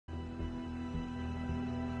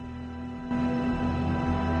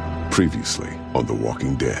Previously on The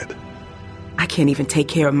Walking Dead. I can't even take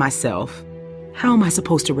care of myself. How am I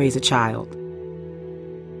supposed to raise a child?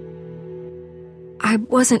 I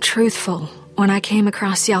wasn't truthful when I came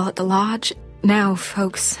across y'all at the lodge. Now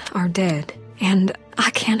folks are dead, and I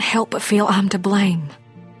can't help but feel I'm to blame.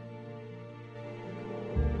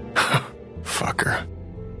 Fucker.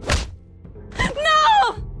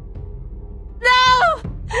 No! No!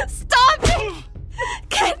 Stop it!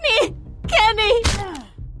 Kenny! Kenny!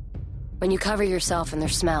 When you cover yourself in their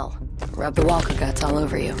smell, rub the walker guts all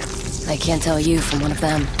over you. They can't tell you from one of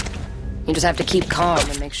them. You just have to keep calm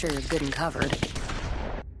and make sure you're good and covered.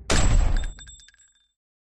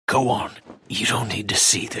 Go on. You don't need to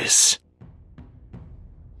see this.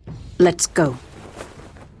 Let's go.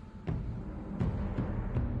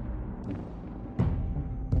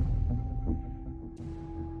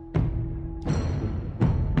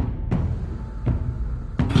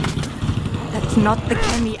 That's not the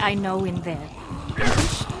Kenny I know in there.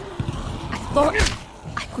 I thought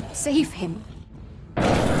I could save him.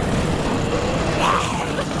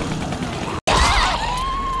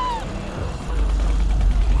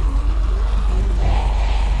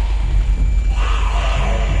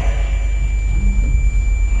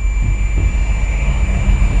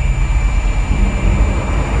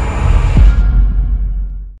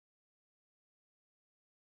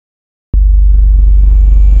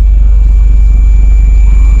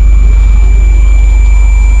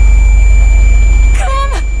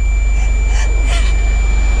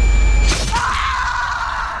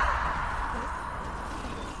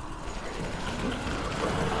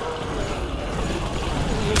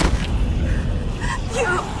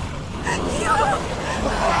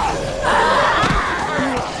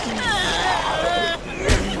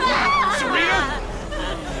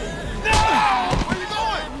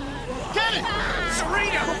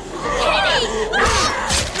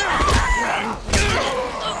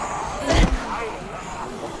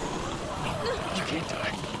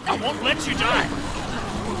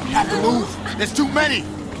 There's too many!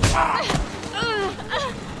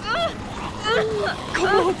 Come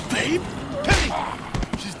on, babe! Penny!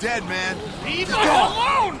 She's dead, man. Leave her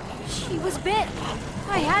alone! She was bit.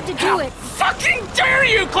 I had to do it. Fucking dare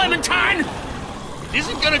you, Clementine! It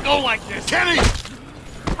isn't gonna go like this. Kenny!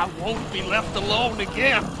 I won't be left alone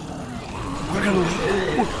again. We're gonna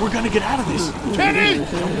leave. We're gonna get out of this. Kenny!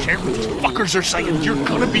 Don't care what these fuckers are saying. You're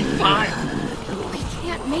gonna be fine. We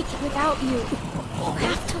can't make it without you. You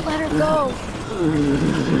have to let her go.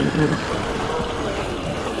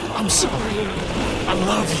 I'm sorry. I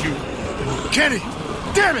love you. Kenny!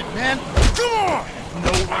 Damn it, man! Come on!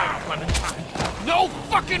 No right, Clementine. No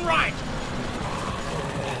fucking right!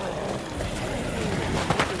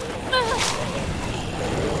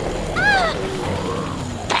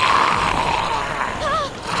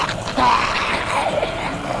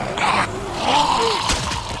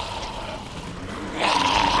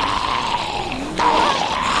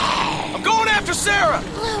 I'm going after Sarah!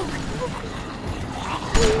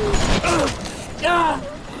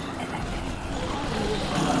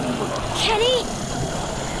 Kenny?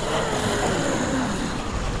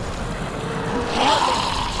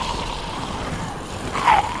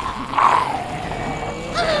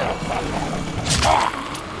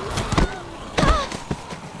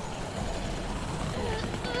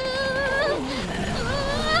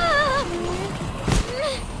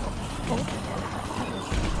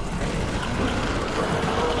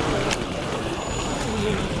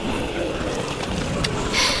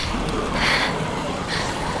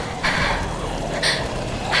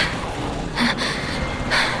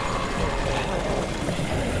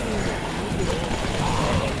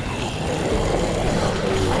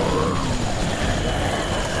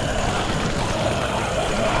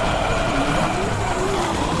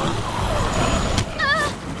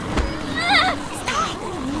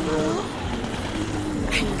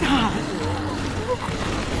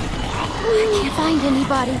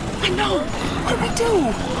 Anybody. I know! What do we do?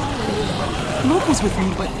 Luke was with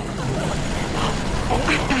me, but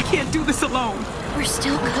I can't do this alone. We're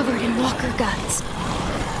still covered in walker guts.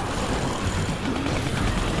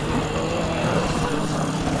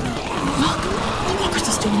 Look! The walkers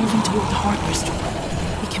are still moving toward the hardware store.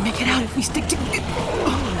 We can make it out if we stick together.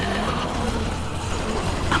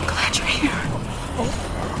 I'm glad you're here.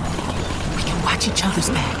 We can watch each other's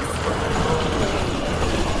backs.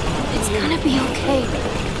 It's gonna be okay.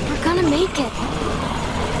 We're gonna make it.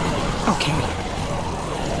 Okay.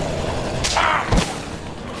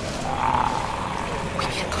 We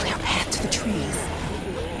can clear a path to the trees.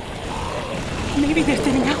 Maybe they're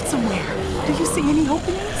thinning out somewhere. Do you see any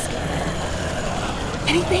openings?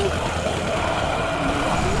 Anything?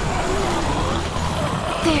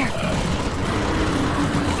 There.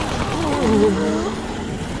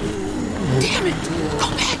 Damn it! Go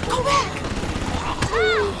back! Go back!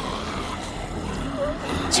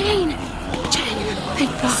 Jane!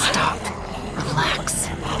 Thank God. Stop. Relax.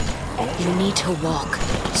 You need to walk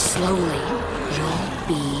slowly. You'll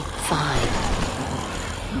be fine.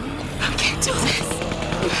 I can't do this.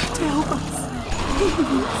 You have to help us.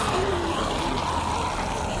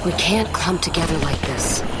 We can't clump together like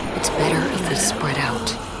this. It's better if we spread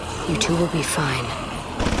out. You two will be fine.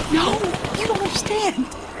 No, you don't understand.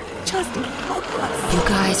 Just help us. You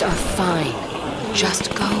guys are fine.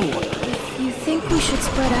 Just go. If you think we should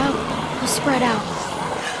spread out, we'll spread out.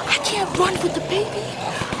 I can't run with the baby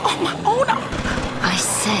on my own. I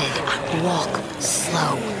said walk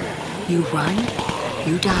slow. You run,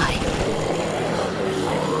 you die.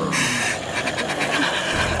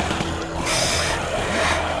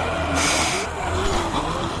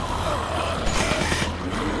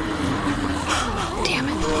 Damn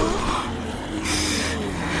it.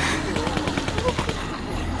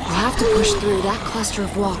 We'll have to push through that cluster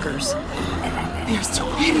of walkers. There's too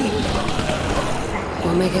many.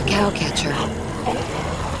 We'll make a cow catcher.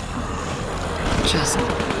 Just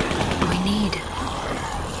we need.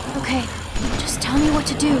 Okay, just tell me what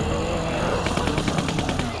to do.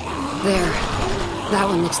 There. That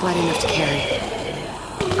one looks light enough to carry.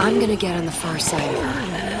 I'm gonna get on the far side of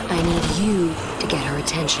her. I need you to get her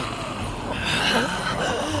attention.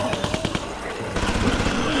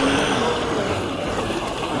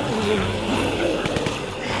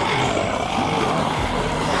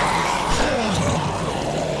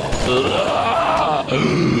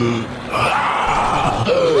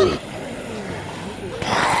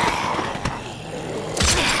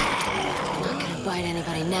 Not gonna bite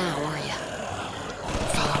anybody now, are you?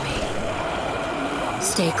 Follow me.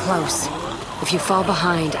 Stay close. If you fall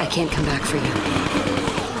behind, I can't come back for you.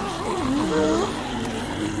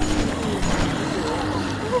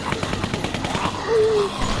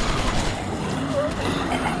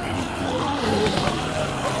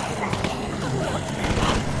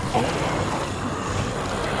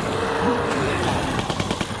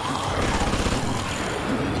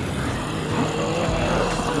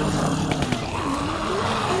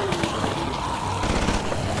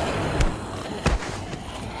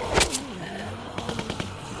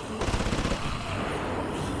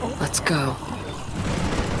 Let's go.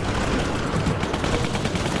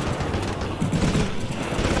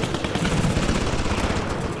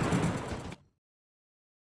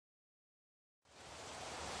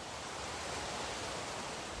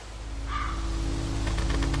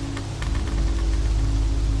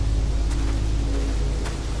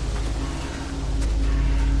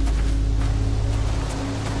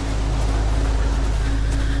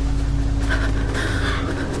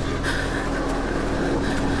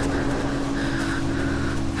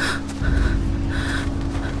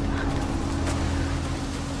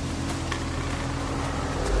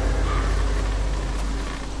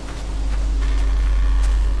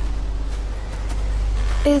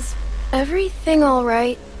 Is everything all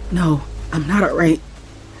right? No, I'm not all right.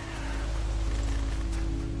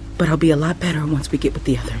 But I'll be a lot better once we get with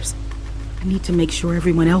the others. I need to make sure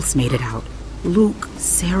everyone else made it out. Luke,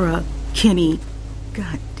 Sarah, Kenny.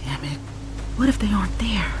 God damn it. What if they aren't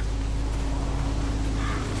there?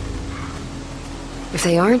 If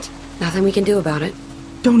they aren't, nothing we can do about it.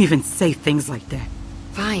 Don't even say things like that.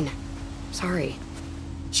 Fine. Sorry.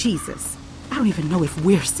 Jesus. I don't even know if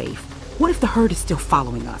we're safe. What if the herd is still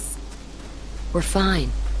following us? We're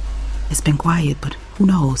fine. It's been quiet, but who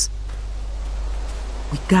knows?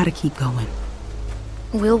 We gotta keep going.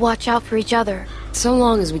 We'll watch out for each other. So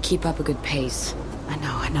long as we keep up a good pace.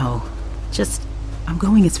 I know. Just, I'm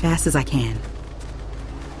going as fast as I can.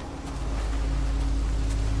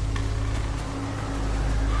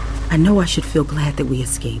 I know I should feel glad that we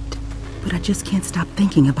escaped, but I just can't stop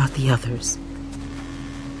thinking about the others.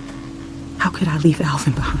 How could I leave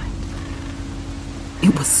Alvin behind?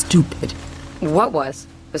 It was stupid. What was?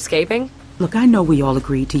 Escaping? Look, I know we all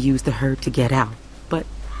agreed to use the herd to get out, but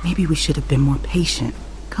maybe we should have been more patient.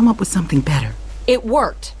 Come up with something better. It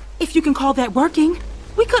worked. If you can call that working,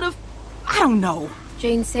 we could have... I don't know.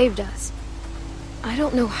 Jane saved us. I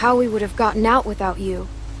don't know how we would have gotten out without you.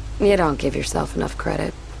 You don't give yourself enough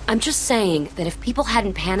credit. I'm just saying that if people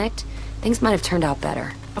hadn't panicked, things might have turned out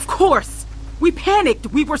better. Of course! We panicked.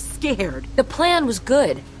 We were scared. The plan was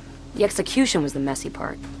good. The execution was the messy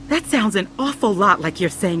part. That sounds an awful lot like you're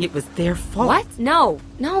saying it was their fault. What? No,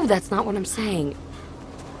 that's not what I'm saying.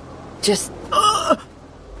 Just... I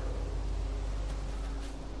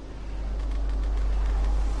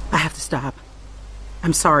have to stop.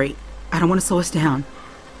 I'm sorry. I don't want to slow us down.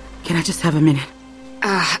 Can I just have a minute?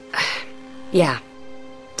 Yeah.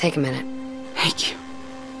 Take a minute. Thank you.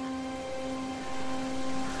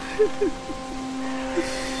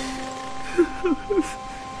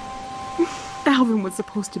 Alvin was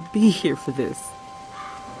supposed to be here for this.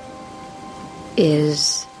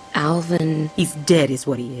 Is Alvin... He's dead is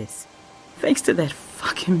what he is. Thanks to that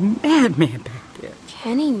fucking madman back there.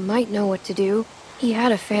 Kenny might know what to do. He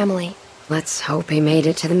had a family. Let's hope he made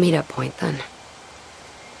it to the meetup point, then.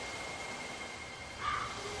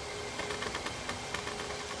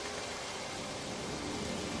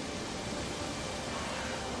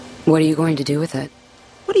 What are you going to do with it?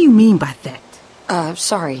 What do you mean by that?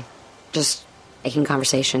 Sorry. Just making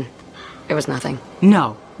conversation. There was nothing.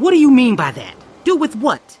 No. What do you mean by that? Do with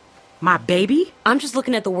what? My baby? I'm just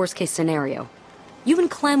looking at the worst-case scenario. You and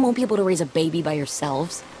Clem won't be able to raise a baby by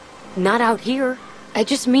yourselves. Not out here. I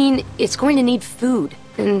just mean it's going to need food.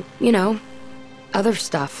 And, you know, other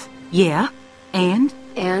stuff. Yeah. And?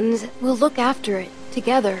 And We'll look after it,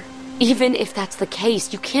 together. even if that's the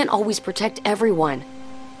case, you can't always protect everyone.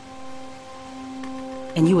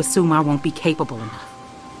 And you assume I won't be capable enough.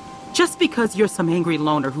 Just because you're some angry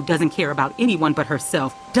loner who doesn't care about anyone but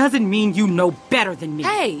herself doesn't mean you know better than me.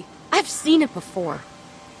 Hey, I've seen it before.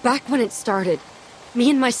 Back when it started, me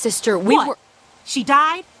and my sister, we What? were... She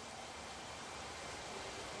died?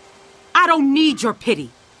 I don't need your pity.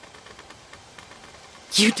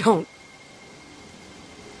 You don't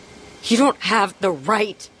have the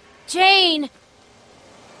right. Jane!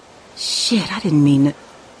 Shit, I didn't mean it.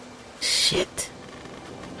 Shit.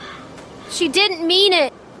 She didn't mean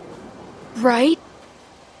it! Right?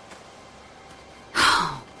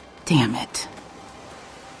 Damn it.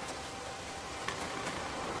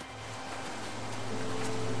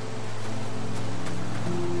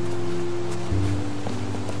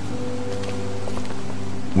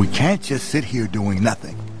 We can't just sit here doing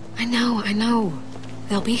nothing. I know.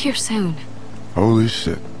 They'll be here soon. Holy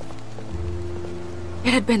shit.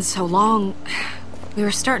 It had been so long, we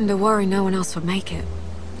were starting to worry no one else would make it.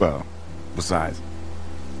 Well, besides.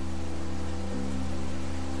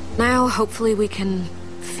 Now, hopefully we can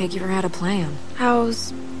figure out a plan.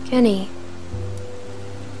 How's Kenny?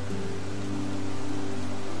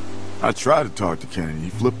 I tried to talk to Kenny. He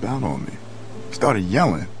flipped out on me. Started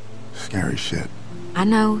yelling. Scary shit. I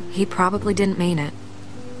know he probably didn't mean it,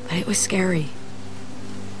 but it was scary.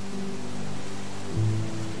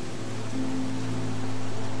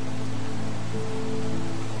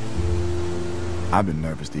 I've been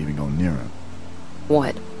nervous to even go near him.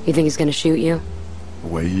 What? You think he's gonna shoot you? The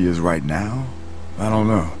way he is right now? I don't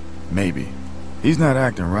know. Maybe. He's not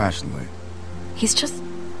acting rationally.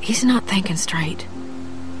 He's not thinking straight.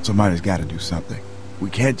 Somebody's got to do something. We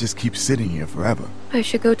can't just keep sitting here forever. I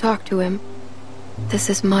should go talk to him. This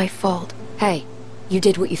is my fault. Hey, you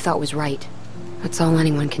did what you thought was right. That's all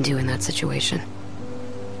anyone can do in that situation.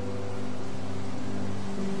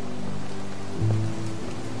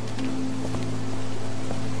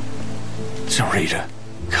 Sarita,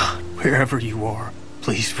 God, wherever you are,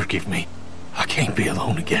 please forgive me. I can't be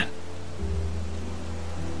alone again.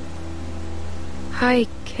 Hi,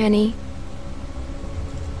 Kenny.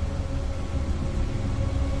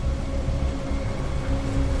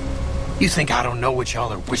 You think I don't know what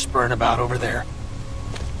y'all are whispering about over there?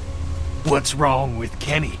 What's wrong with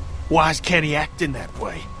Kenny? Why's Kenny acting that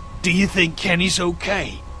way? Do you think Kenny's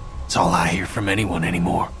okay? It's all I hear from anyone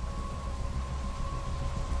anymore.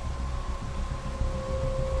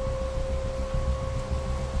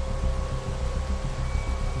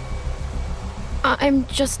 I'm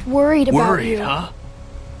just worried about Worried, you. huh?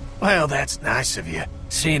 Well, that's nice of you,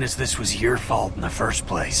 seeing as this was your fault in the first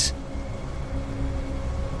place.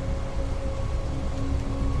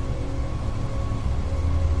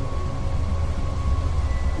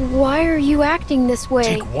 Why are you acting this way?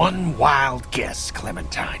 Take one wild guess,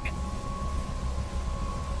 Clementine.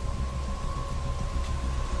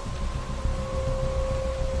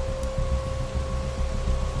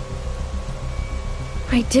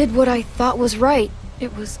 I did what I thought was right.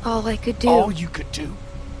 It was all I could do. All you could do.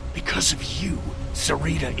 Because of you,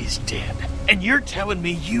 Sarita is dead. And you're telling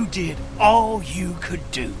me you did all you could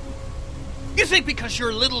do. You think because you're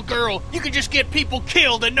a little girl, you can just get people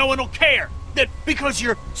killed and no one will care? That because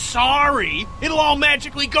you're sorry, it'll all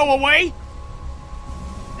magically go away?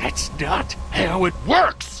 That's not how it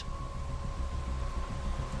works!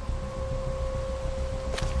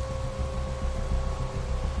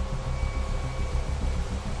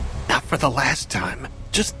 Not for the last time.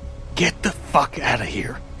 Just get the fuck out of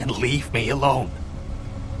here and leave me alone.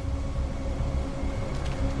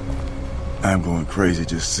 I'm going crazy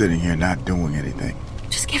just sitting here not doing anything.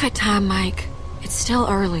 Just give it time, Mike. It's still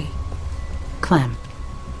early. Clem,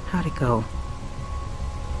 how'd it go?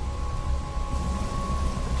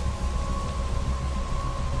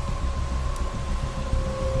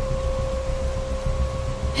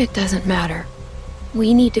 It doesn't matter.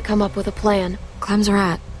 We need to come up with a plan. Clem's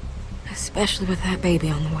right. Especially with that baby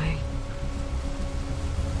on the way.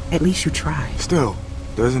 At least you tried. Still,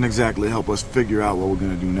 doesn't exactly help us figure out what we're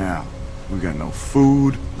gonna do now. We got no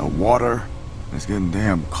food, no water. It's getting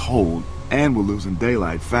damn cold, and we're losing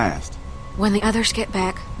daylight fast. When the others get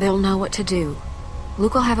back, they'll know what to do.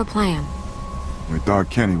 Luke will have a plan. We thought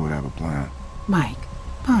Kenny would have a plan. Mike,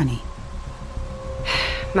 Bonnie.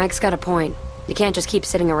 Mike's got a point. You can't just keep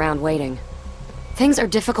sitting around waiting. Things are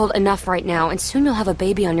difficult enough right now, and soon you'll have a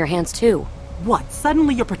baby on your hands too. What,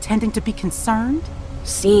 suddenly you're pretending to be concerned?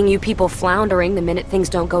 Seeing you people floundering the minute things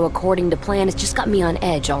don't go according to plan has just got me on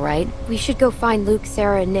edge, alright? We should go find Luke,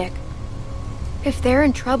 Sarah, and Nick. If they're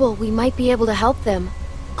in trouble, we might be able to help them.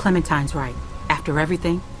 Clementine's right. After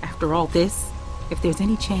everything, after all this, if there's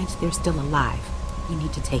any chance they're still alive, we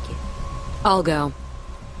need to take it. I'll go.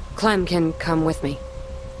 Clem can come with me.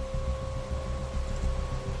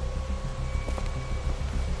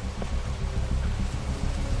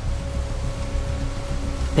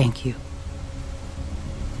 Thank you.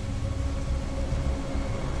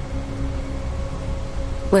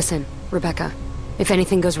 Listen, Rebecca, if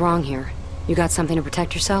anything goes wrong here, you got something to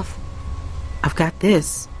protect yourself? I've got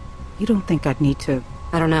this. You don't think I'd need to...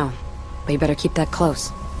 I don't know, but you better keep that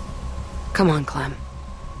close. Come on, Clem.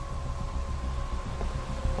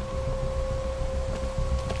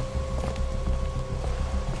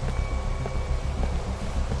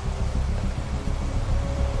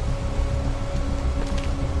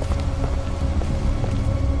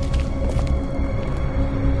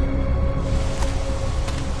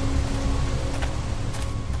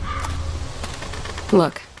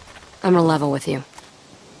 Look, I'm gonna level with you.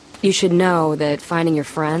 You should know that finding your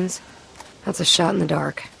friends, that's a shot in the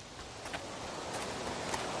dark.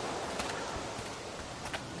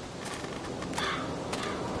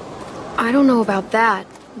 I don't know about that.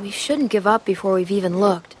 We shouldn't give up before we've even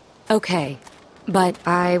looked. Okay, but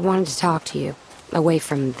I wanted to talk to you, away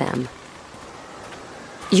from them.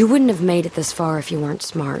 You wouldn't have made it this far if you weren't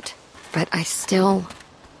smart, but I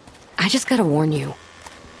just gotta warn you.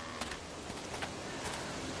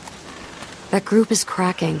 That group is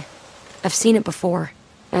cracking. I've seen it before.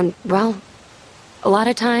 And, well, a lot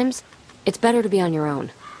of times, it's better to be on your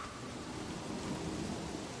own.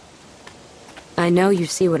 I know you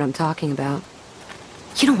see what I'm talking about.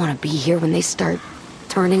 You don't want to be here when they start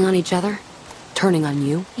turning on each other. Turning on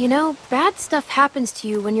you. You know, bad stuff happens to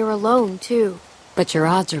you when you're alone, too. But your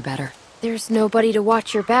odds are better. There's nobody to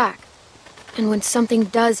watch your back. And when something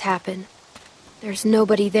does happen, there's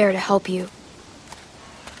nobody there to help you.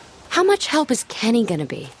 How much help is Kenny gonna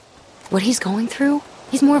be? What he's going through?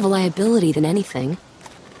 He's more of a liability than anything.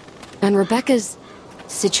 And Rebecca's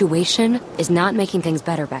situation is not making things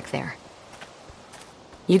better back there.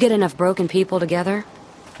 You get enough broken people together,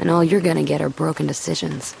 and all you're gonna get are broken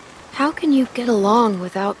decisions. How can you get along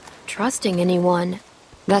without trusting anyone?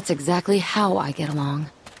 That's exactly how I get along.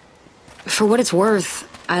 For what it's worth,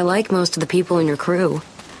 I like most of the people in your crew.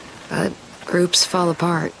 But groups fall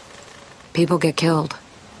apart. People get killed.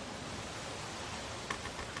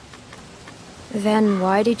 Then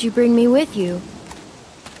why did you bring me with you?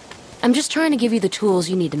 I'm just trying to give you the tools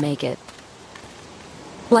you need to make it.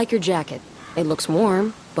 Like your jacket. It looks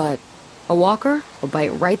warm, but a walker will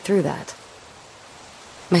bite right through that.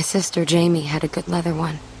 My sister Jamie had a good leather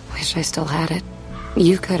one. Wish I still had it.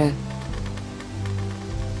 You could've.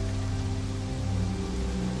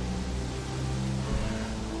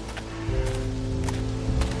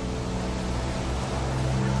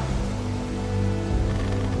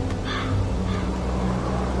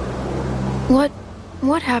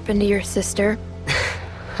 What happened to your sister?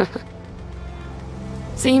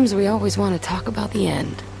 Seems we always want to talk about the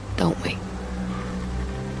end, don't we?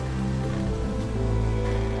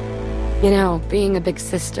 You know, being a big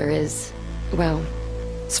sister is, well,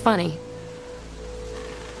 it's funny.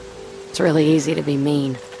 It's really easy to be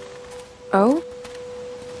mean. Oh?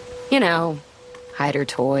 You know, hide her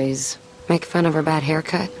toys, make fun of her bad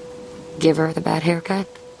haircut, give her the bad haircut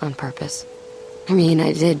on purpose. I mean,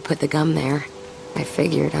 I did put the gum there. I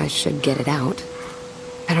figured I should get it out.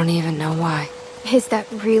 I don't even know why. Is that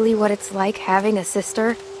really what it's like having a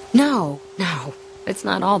sister? No, it's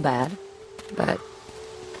not all bad. But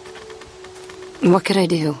what could I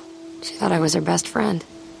do? She thought I was her best friend.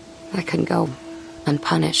 I couldn't go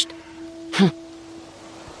unpunished.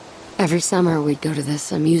 Every summer we'd go to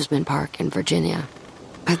this amusement park in Virginia.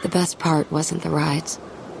 But the best part wasn't the rides.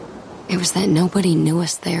 It was that nobody knew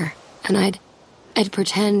us there, and I'd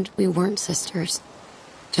pretend we weren't sisters.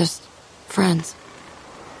 Just friends.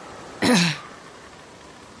 All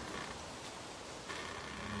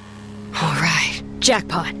right,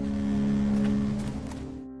 jackpot.